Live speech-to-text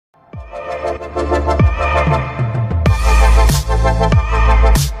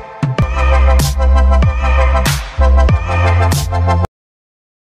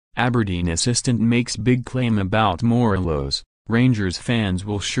Aberdeen assistant makes big claim about Morelos. Rangers fans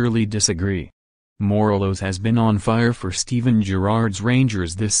will surely disagree. Morelos has been on fire for Steven Gerrard's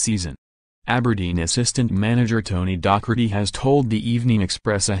Rangers this season. Aberdeen assistant manager Tony Docherty has told the Evening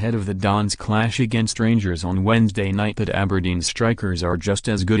Express ahead of the Dons' clash against Rangers on Wednesday night that Aberdeen strikers are just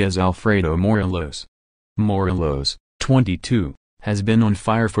as good as Alfredo Morelos. Morelos, 22, has been on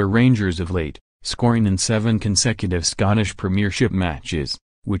fire for Rangers of late, scoring in 7 consecutive Scottish Premiership matches,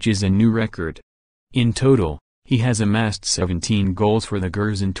 which is a new record. In total, he has amassed 17 goals for the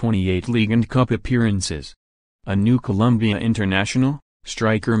Gers in 28 league and cup appearances. A new Colombia international,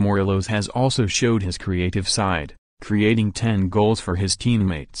 striker Morelos has also showed his creative side, creating 10 goals for his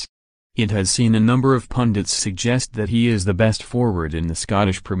teammates. It has seen a number of pundits suggest that he is the best forward in the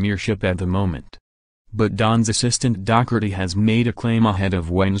Scottish Premiership at the moment. But Dons assistant Docherty has made a claim ahead of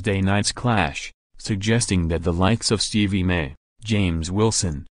Wednesday night's clash, suggesting that the likes of Stevie May, James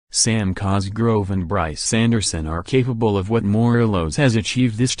Wilson, Sam Cosgrove and Bryce Anderson are capable of what Morelos has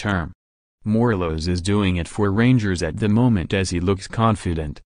achieved this term. Morelos is doing it for Rangers at the moment as he looks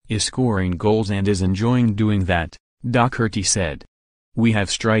confident, is scoring goals and is enjoying doing that, Docherty said. We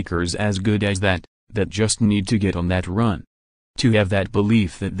have strikers as good as that just need to get on that run. To have that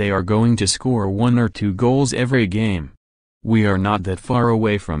belief that they are going to score 1 or 2 goals every game. We are not that far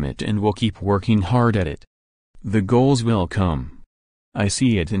away from it and will keep working hard at it. The goals will come. I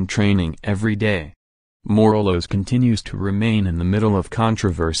see it in training every day. Morelos continues to remain in the middle of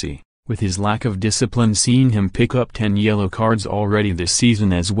controversy, with his lack of discipline seeing him pick up 10 yellow cards already this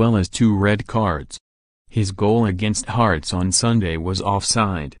season as well as 2 red cards. His goal against Hearts on Sunday was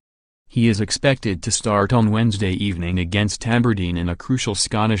offside. He is expected to start on Wednesday evening against Aberdeen in a crucial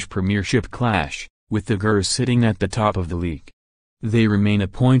Scottish Premiership clash, with the Gers sitting at the top of the league. They remain a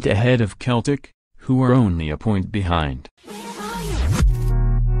point ahead of Celtic, who are only a point behind.